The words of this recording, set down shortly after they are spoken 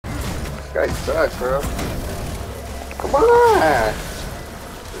Guy sucks, bro. Come on!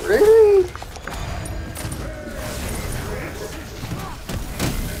 Really?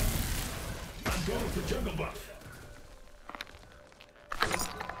 I'm going for jungle buff.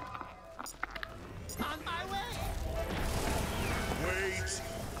 On my way. Wait.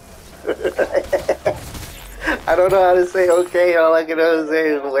 I don't know how to say okay. All I can know to say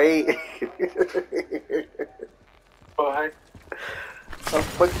is wait. Why? How the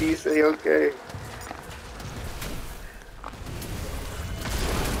fuck do you say okay?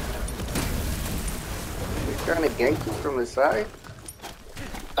 Trying to gank you from the side?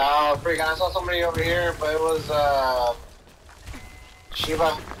 Oh, freaking, I saw somebody over here, but it was,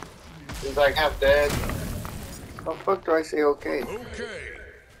 Shiva. He's like half dead. How the fuck do I say okay? Okay.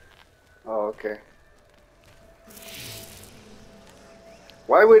 Oh, okay.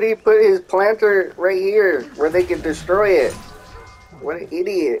 Why would he put his planter right here where they can destroy it? What an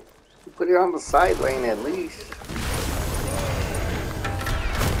idiot. He put it on the side lane at least.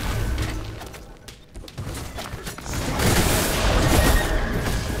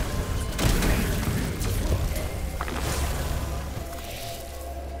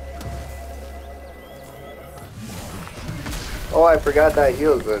 Oh, I forgot that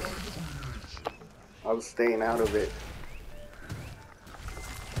heals us. I was staying out of it.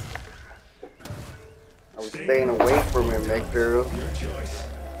 I was staying away from him, Nectar.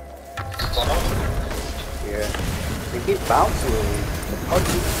 Yeah. They keep bouncing me. The fuck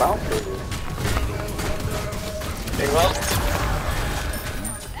keeps bouncing me? Big well?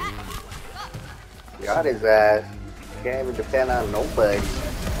 Got his ass. Can't even depend on nobody.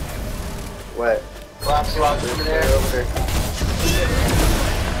 What? Last slot over there. Over there.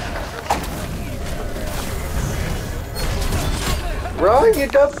 Run, you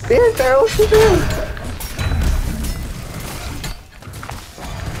dumb bitch! I what you doing?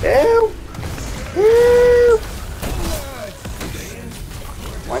 Help! Help!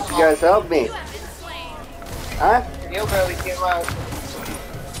 Why don't you guys help me? Huh? You barely came out.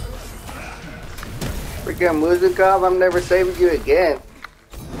 Freaking Muzikov, I'm never saving you again.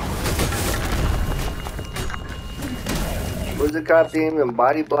 Muzikov didn't even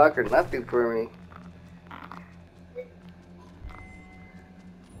body block or nothing for me.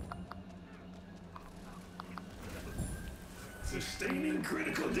 Sustaining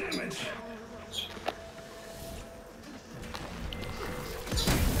critical damage.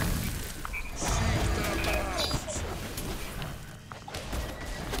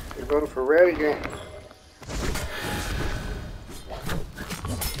 You're going for red again.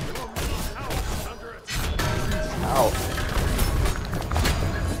 Ow.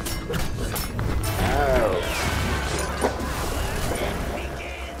 Ow.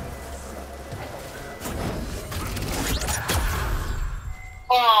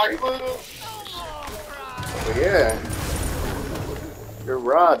 Oh, you moved. But yeah. You're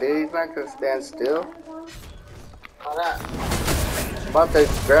raw, dude. He's not gonna stand still. How that? About to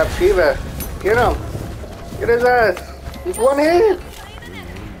grab Shiva. Get him. Get his ass. He's one hit.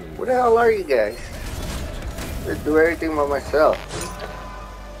 Where the hell are you guys? I do everything by myself.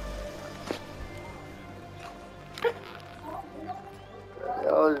 What the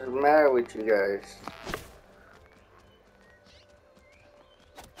hell is the matter with you guys?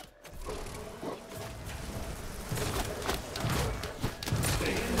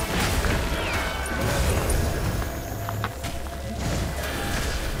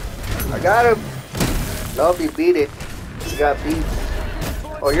 I got him. Nope, you beat it. You got beat.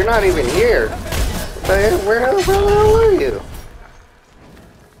 Oh, you're not even here. What the hell? Where the hell are you?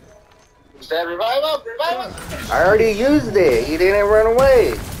 Is that revive up? Revive up! I already used it. You didn't run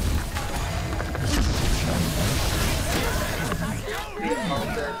away.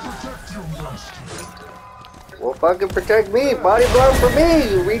 Well, fucking protect me. Body block for me,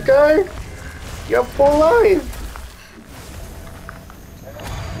 you retard. You have full life.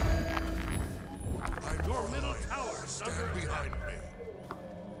 Your middle tower stand behind me.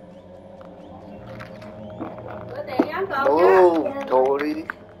 Oh, Tori.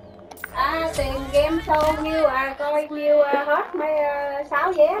 À, tiền game show nhiêu coi nhiêu hết mấy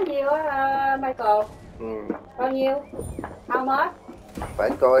 6 vé nhiêu Michael. Bao nhiêu? How much? Phải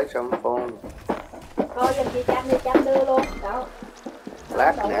coi some phone. Coi giùm chị Trâm đưa luôn. Đâu?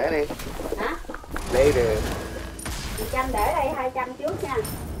 Lát nữa đi. Hả? Later. Chị Trâm để đây 200 trước nha.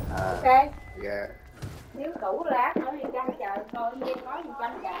 Ok. Yeah. Nếu đủ lát nữa thì Trâm chờ coi như có chị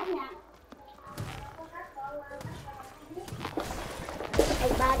Trâm trả nha. I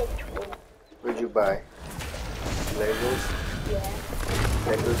bought it. What'd you buy? Legos? Yeah.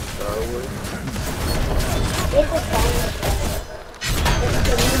 Legos Star Wars? It's a It's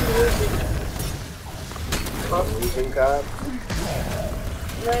a new movie. Losing cop.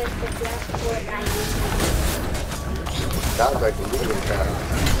 Sounds like a losing cop.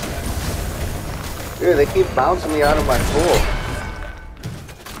 Dude, they keep bouncing me out of my pool.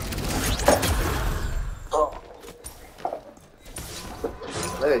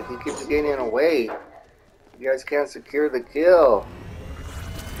 Look, he keeps getting away. You guys can't secure the kill.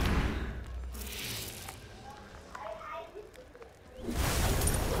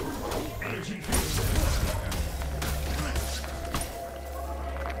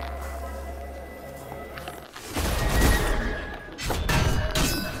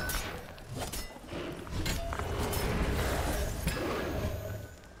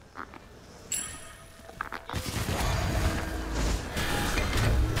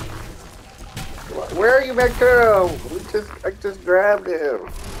 Where are you, Vector? I just grabbed him.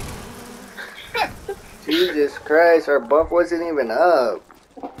 Jesus Christ, our buff wasn't even up.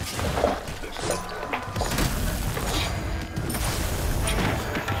 What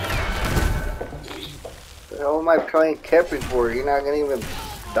the hell am I playing Khepri for? You're not gonna even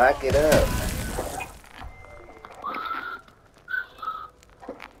back it up.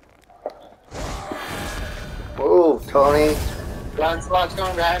 Move, Tony. Lancelot's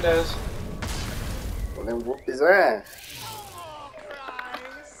going behind us. Well, then whoop his ass.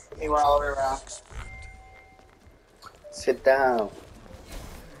 He went all the way around. Sit down.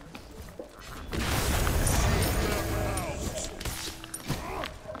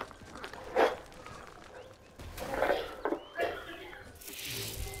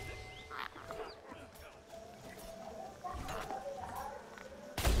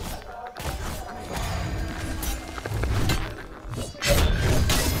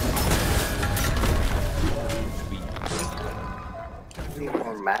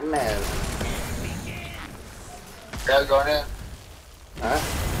 Madness. Guy's going in. Huh?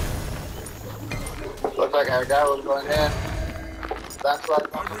 Looked like our guy was going in. That's what.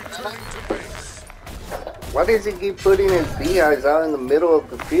 Why does he keep putting his beehives out in the middle of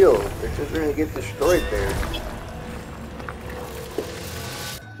the field? They're just gonna get destroyed there.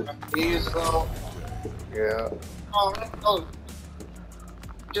 He's so. Yeah. Oh, no.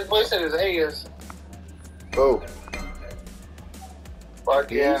 Just wasted his Aegis. Oh.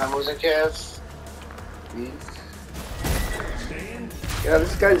 Fuck yeah, I'm losing cats. Yeah,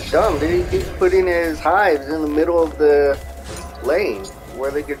 this guy's dumb, dude. He keeps putting his hives in the middle of the lane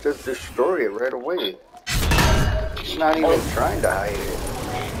where they could just destroy it right away. He's not even trying to hide it.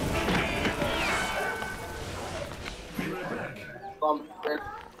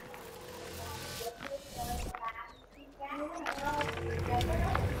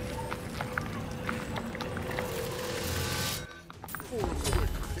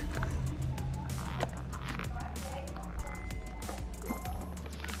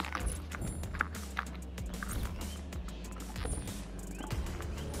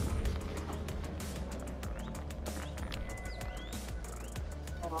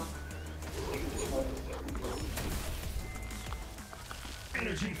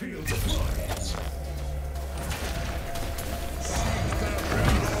 Energy field deployed.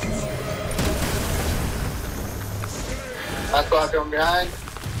 That's why I'm behind.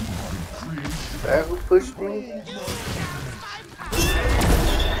 That who pushed me?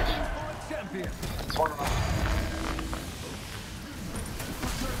 It's one of them.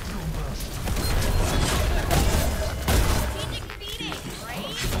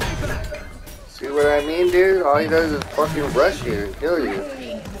 See what I mean, dude? All he does is fucking rush you and kill you.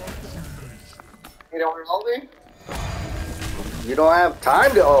 You don't hold me? You don't have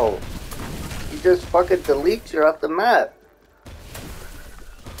time to ult. He just fucking deletes you off the map.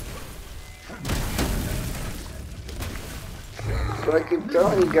 So I keep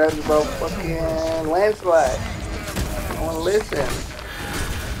telling you guys about fucking landslide. I don't wanna listen.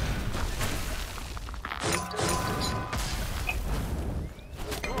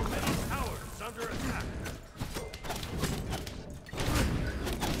 Your middle tower is under attack.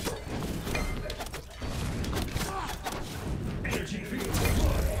 Energy field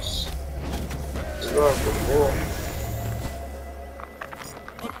deployed. Start the ball.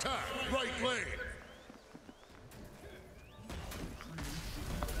 Attack right lane.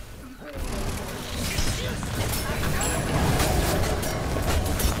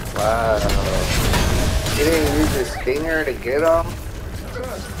 Wow. He didn't use his stinger to get him?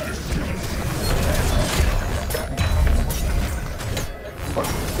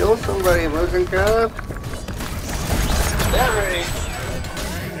 Fucking kill somebody, Motion Cup. Never.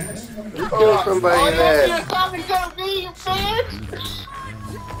 You kill somebody then. You thought me gonna be, you bitch!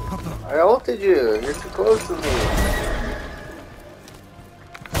 I ulted you. You're too close to me.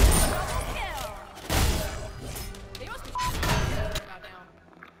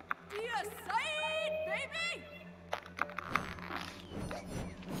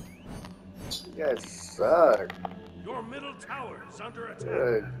 guys suck. Your middle tower is under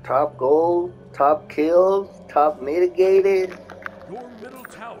attack. Top gold, top kills, top mitigated. Your middle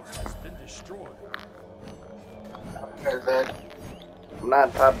tower has been destroyed. I'm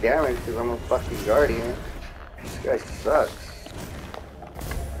not top damage because I'm a fucking guardian. This guy sucks.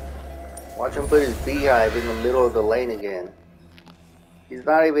 Watch him put his beehive in the middle of the lane again. He's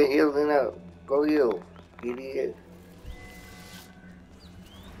not even healing up. Go heal, idiot.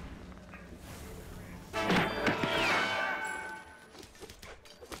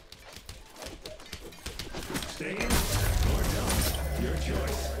 Stay in or don't. Your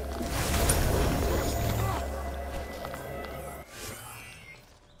choice.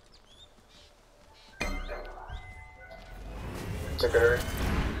 Took her.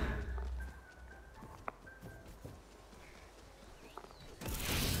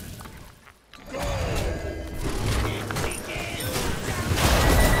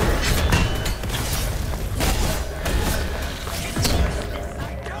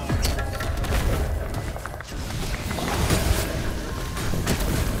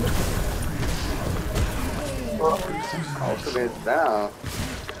 Ultimate down.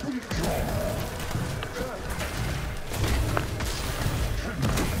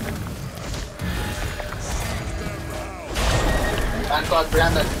 Bangkok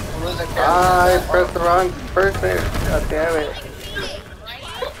Brandon. Ah, I pressed the wrong person. God damn it.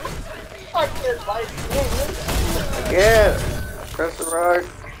 Again. Press the wrong.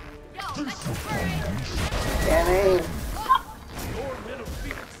 Damn it. Your middle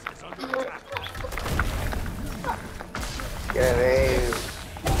phoenix is under attack. Get it.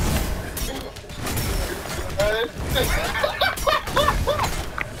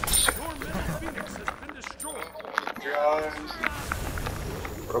 Your middle phoenix has been destroyed.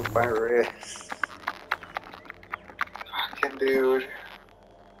 Broke my wrist. Fucking dude.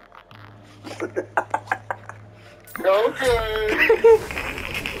 Okay.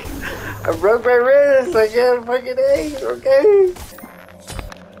 I broke my wrist. I can't fucking aim. Okay.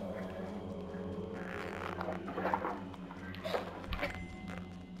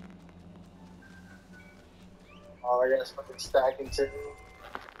 Oh, I got fucking stacking too.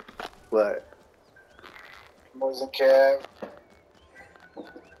 What? More than Kev.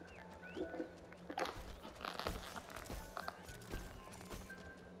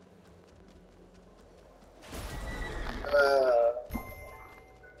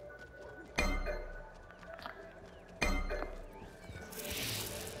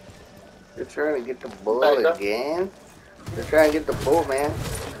 You're trying to get the bull again? You're trying to get the bull, man.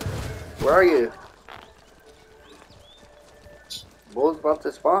 Where are you? Bull's about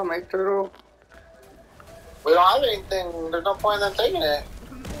to spawn, mate, turtle. We don't have anything. There's no point in them taking it.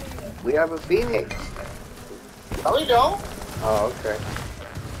 We have a phoenix. No, we don't. Oh, okay.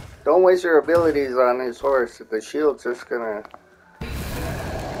 Don't waste your abilities on his horse. The shield's just gonna...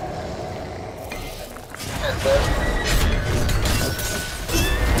 That's it.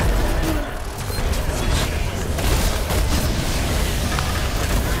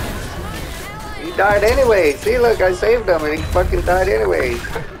 He died anyway. See, look, I saved him and he fucking died anyway.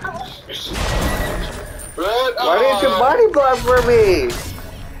 Why didn't you body block for me?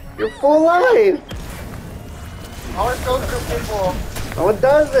 You're full life. I want to go through people. No one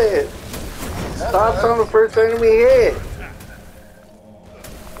does it. Stops on the first enemy hit.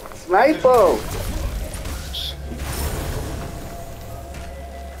 Snipo.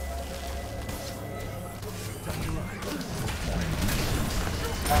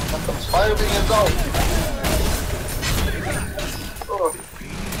 Fire me and go.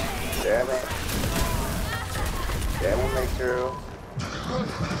 Damn it. Damn it, make sure.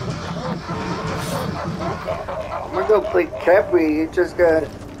 I'm gonna go play Khepri. You just gotta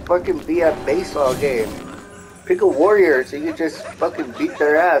fucking be at base all game. Pick a warrior so you can just fucking beat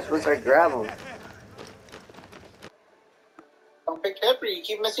their ass once I grab them. Don't pick Khepri. You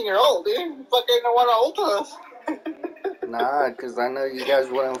keep missing your ult, dude. You fucking don't want to ult us. Nah, because I know you guys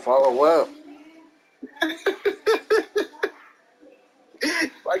wouldn't follow up.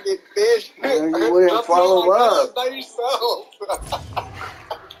 Fucking bitch. I know you wouldn't follow up. By yourself.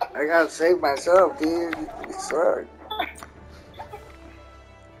 I gotta save myself, dude. You suck.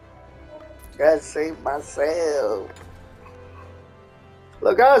 Gotta save myself.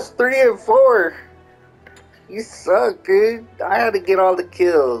 Look, I was 3 and 4. You suck, dude. I had to get all the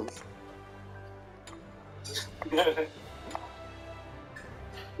kills.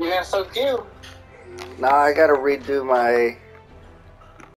 Yeah, so cute. Nah, I gotta redo my